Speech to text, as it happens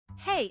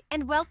Hey,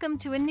 and welcome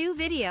to a new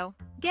video.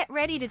 Get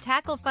ready to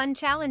tackle fun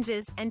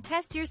challenges and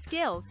test your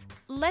skills.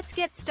 Let's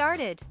get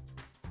started.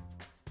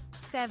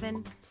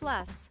 7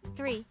 plus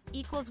 3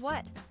 equals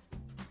what?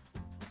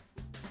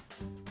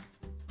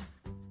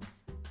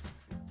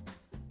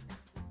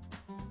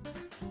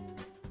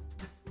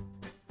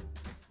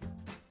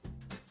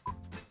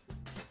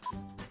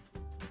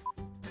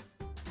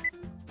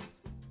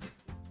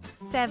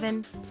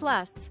 Seven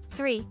plus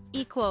 3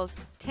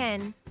 equals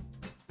 10.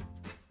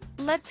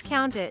 Let's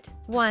count it.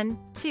 1,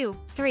 2,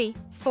 3,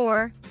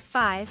 4,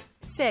 5,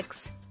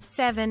 6,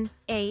 7,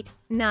 8,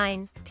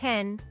 9,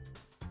 10.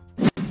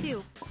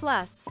 2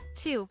 plus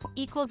 2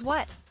 equals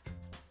what?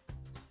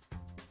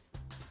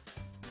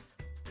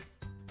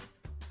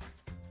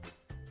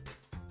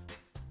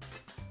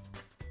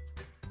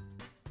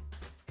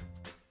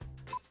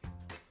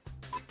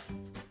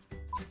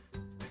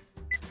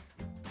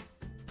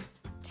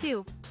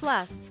 Two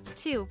plus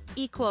 2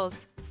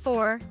 equals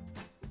 4.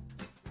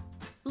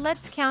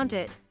 Let's count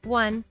it.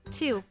 1,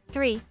 2,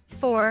 3,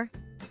 4.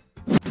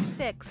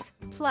 6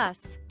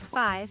 plus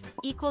 5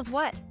 equals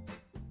what?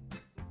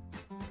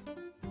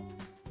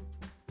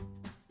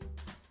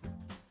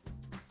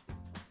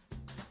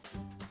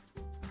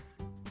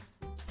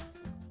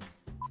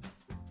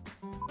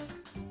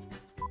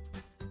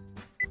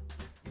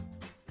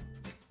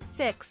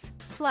 Six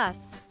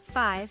plus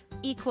 5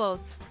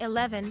 equals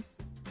 11.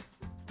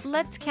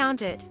 Let's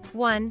count it.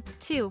 1,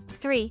 2,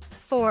 3,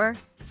 4,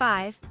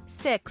 5,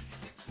 6,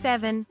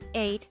 7,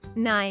 8,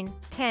 9,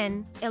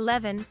 10,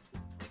 11.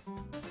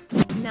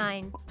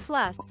 9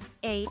 plus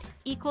 8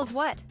 equals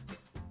what?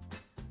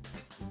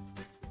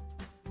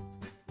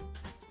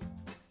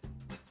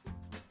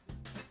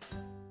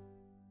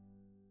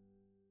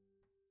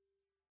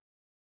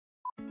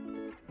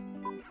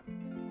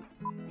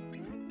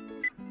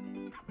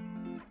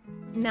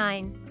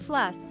 Nine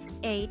plus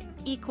 8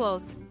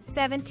 equals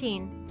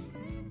 17.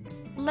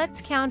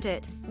 Let's count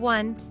it.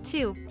 1,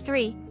 2,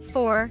 3,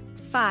 4,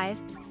 5,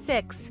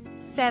 6,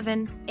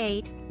 7,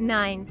 8,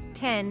 9,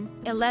 10,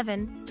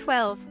 11,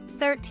 12,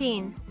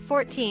 13,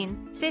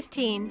 14,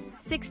 15,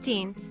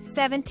 16,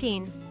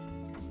 17.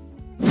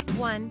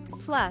 1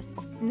 plus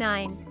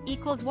 9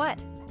 equals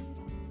what?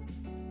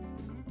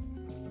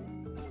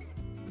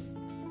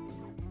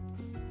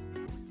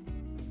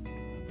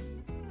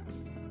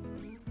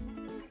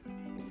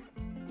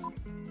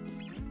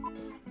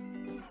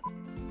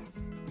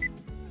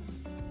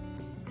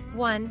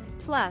 One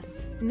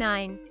plus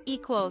 9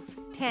 equals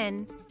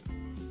 10.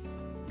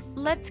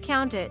 Let's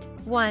count it.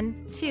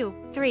 1, 2,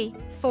 3,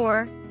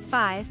 4,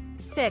 5,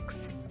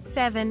 6,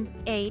 7,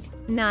 8,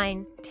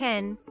 9,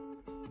 10.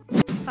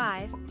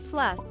 5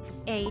 plus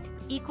 8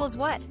 equals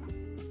what?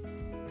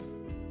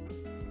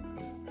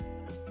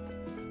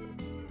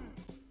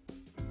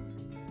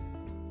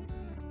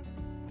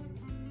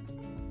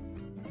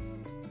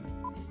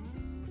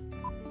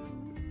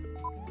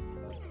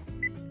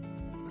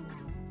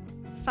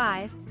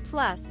 Five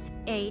plus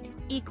 8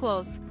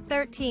 equals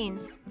 13.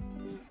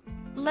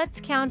 Let's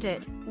count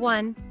it.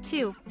 1,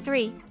 2,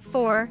 3,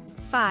 4,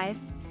 5,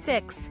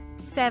 6,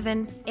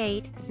 7,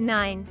 8,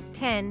 9,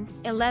 10,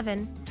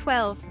 11,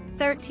 12,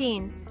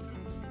 13.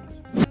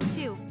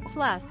 2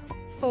 plus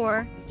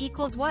 4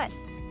 equals what?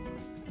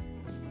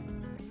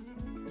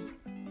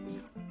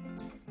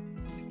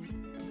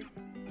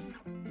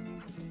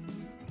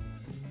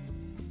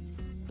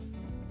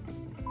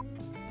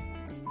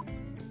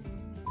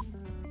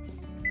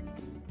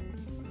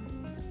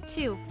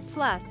 Two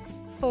plus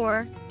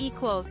 4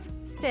 equals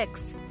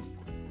 6.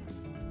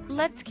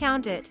 Let's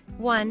count it.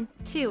 1,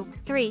 2,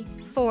 3,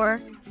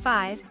 4,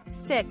 5,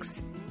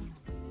 6.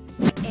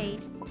 8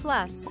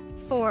 plus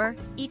 4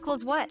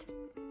 equals what?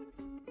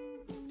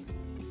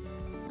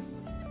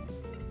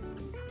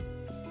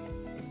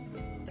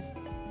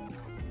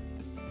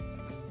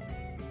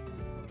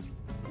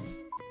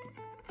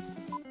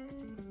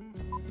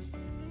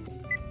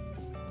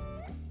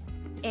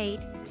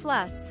 Eight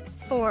plus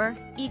 4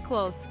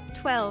 equals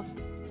 12.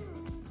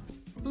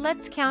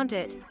 Let's count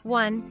it.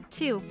 1,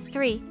 2,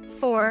 3,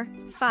 4,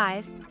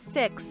 5,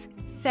 6,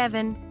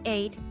 7,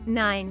 8,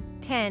 9,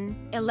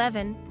 10,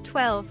 11,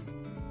 12.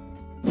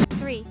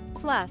 3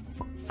 plus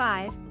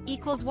 5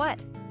 equals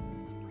what?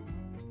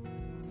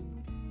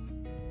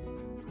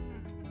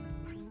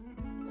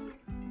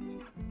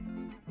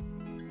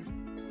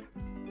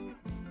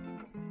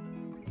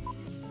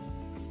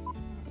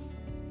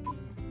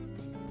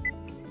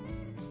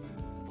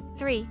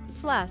 Three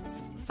plus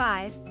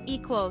 5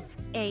 equals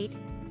 8.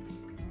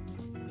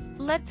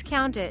 Let's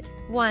count it.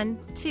 1,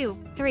 2,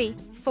 3,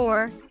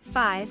 4,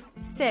 5,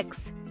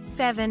 6,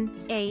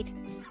 7, 8.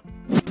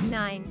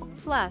 9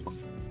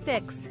 plus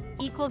 6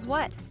 equals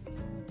what?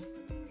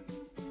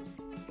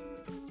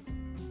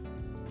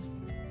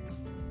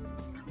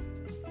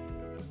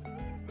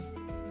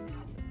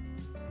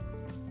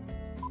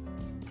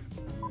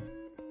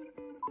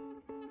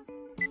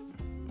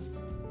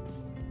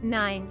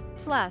 Nine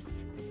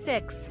plus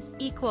 6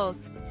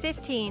 equals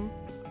 15.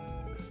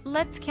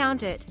 Let's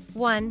count it.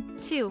 1,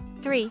 2,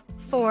 3,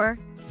 4,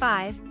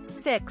 5,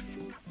 6,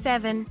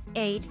 7,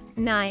 8,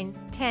 9,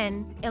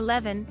 10,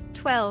 11,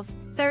 12,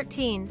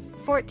 13,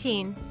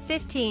 14,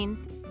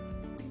 15.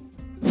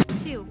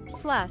 2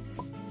 plus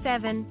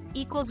 7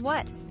 equals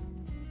what?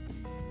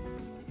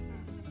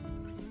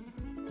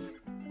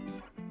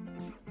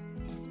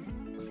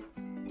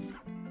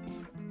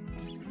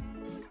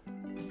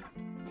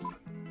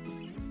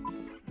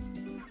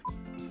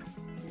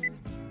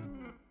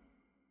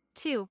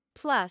 Two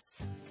plus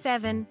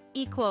 7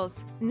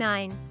 equals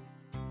 9.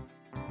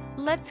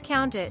 Let's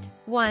count it.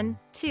 1,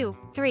 2,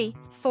 3,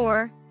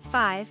 4,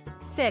 5,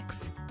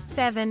 6,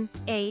 7,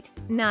 8,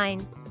 9.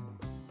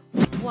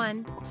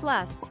 1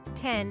 plus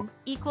 10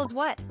 equals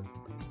what?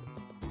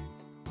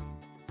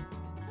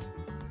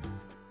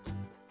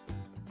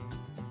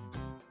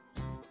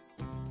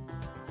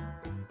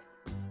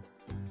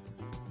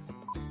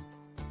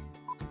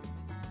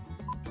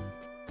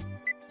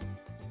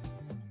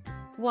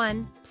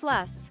 One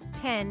plus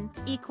 10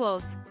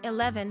 equals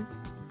 11.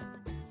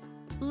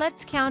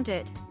 Let's count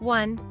it.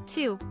 1,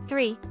 2,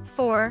 3,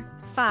 4,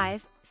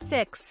 5,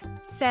 6,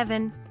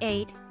 7,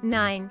 8,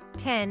 9,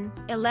 10,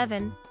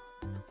 11.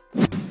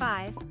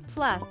 5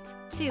 plus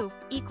 2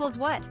 equals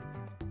what?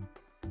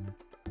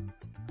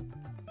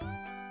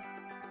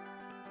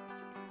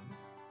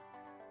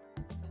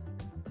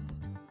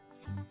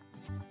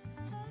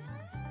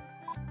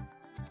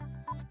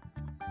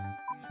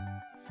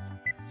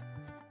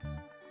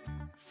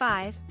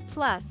 Five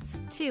plus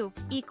 2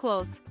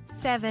 equals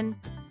 7.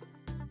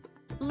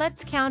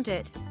 Let's count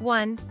it.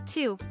 1,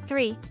 2,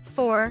 3,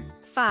 4,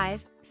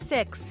 5,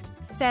 6,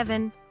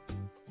 7.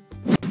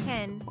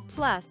 10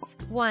 plus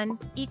 1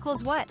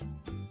 equals what?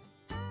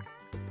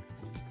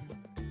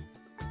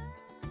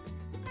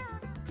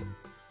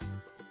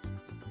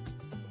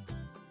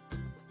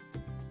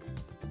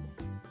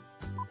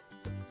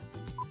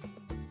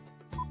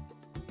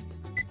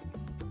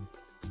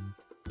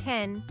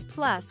 Ten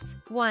plus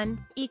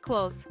 1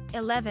 equals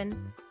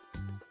 11.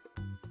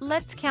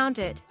 Let's count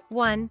it.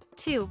 1,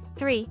 2,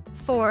 3,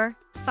 4,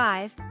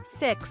 5,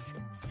 6,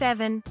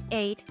 7,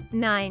 8,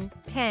 9,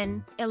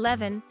 10,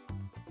 11.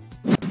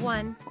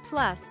 1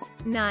 plus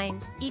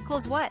 9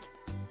 equals what?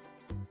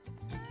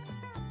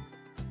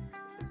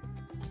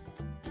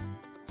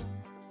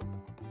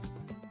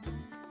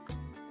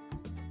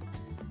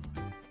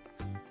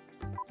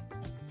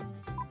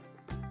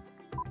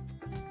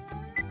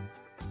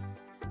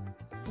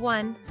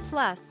 One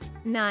plus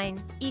 9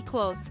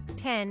 equals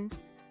 10.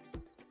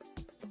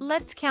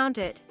 Let's count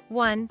it.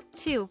 1,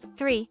 2,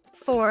 3,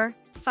 4,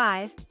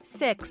 5,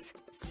 6,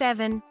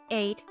 7,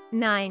 8,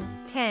 9,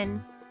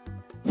 10.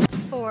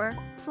 4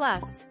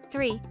 plus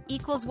 3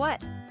 equals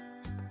what?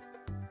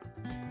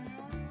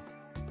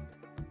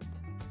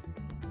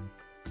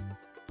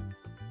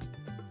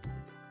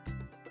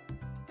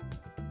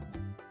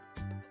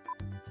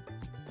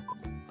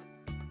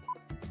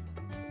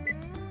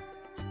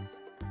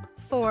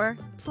 Four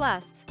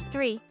plus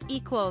 3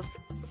 equals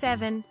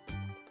 7.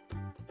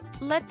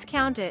 Let's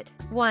count it.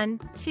 1,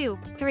 2,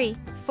 3,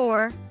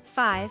 4,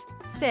 5,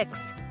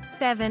 6,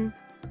 7.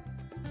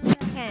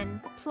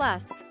 10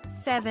 plus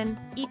 7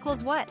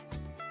 equals what?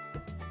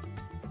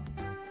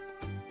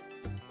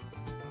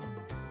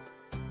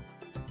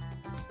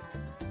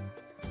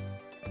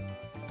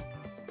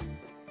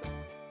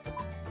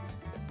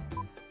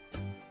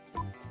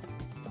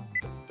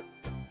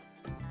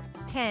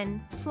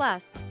 Ten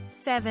plus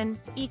 7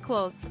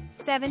 equals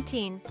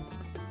 17.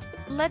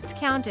 Let's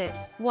count it.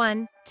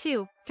 1,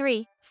 2,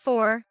 3,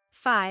 4,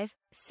 5,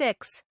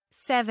 6,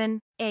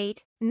 7,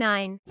 8,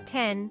 9,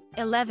 10,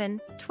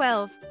 11,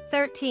 12,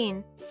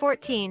 13,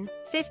 14,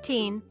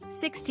 15,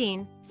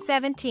 16,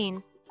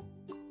 17.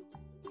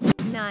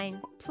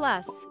 9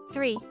 plus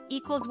 3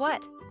 equals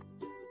what?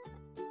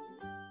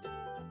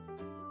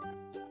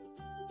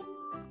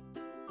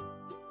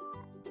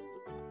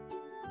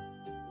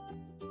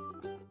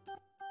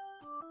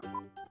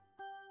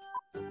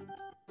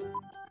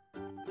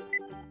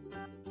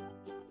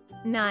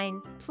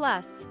 Nine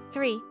plus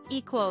 3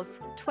 equals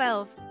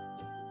 12.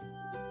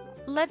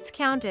 Let's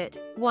count it.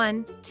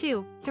 1,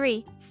 2,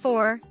 3,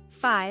 4,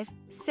 5,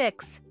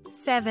 6,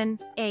 7,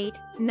 8,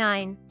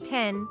 9,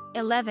 10,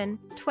 11,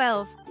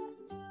 12.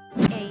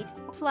 8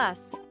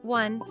 plus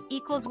 1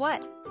 equals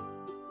what?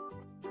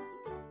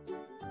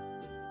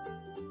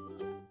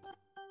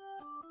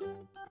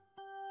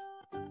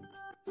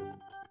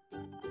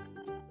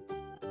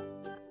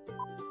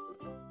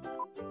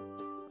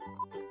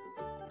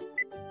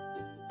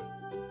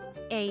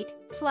 Eight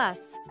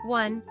plus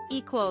 1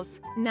 equals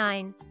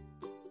 9.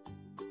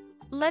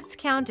 Let's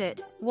count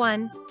it.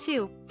 1,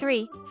 2,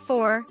 3,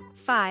 4,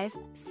 5,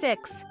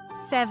 6,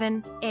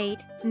 7,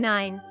 8,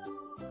 9.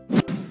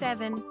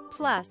 7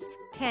 plus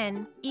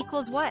 10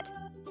 equals what?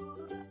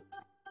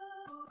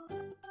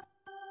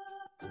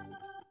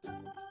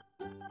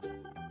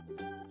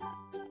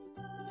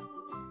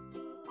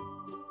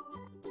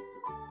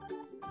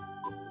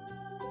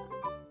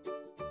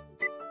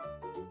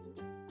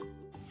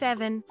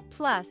 Seven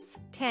plus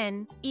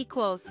 10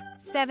 equals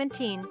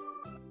 17.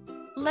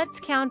 Let's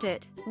count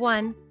it.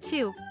 1,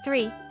 2,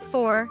 3,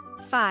 4,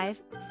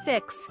 5,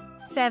 6,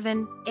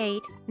 7,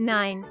 8,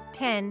 9,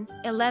 10,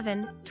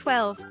 11,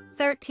 12,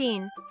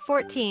 13,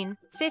 14,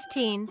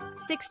 15,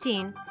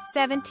 16,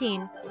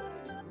 17.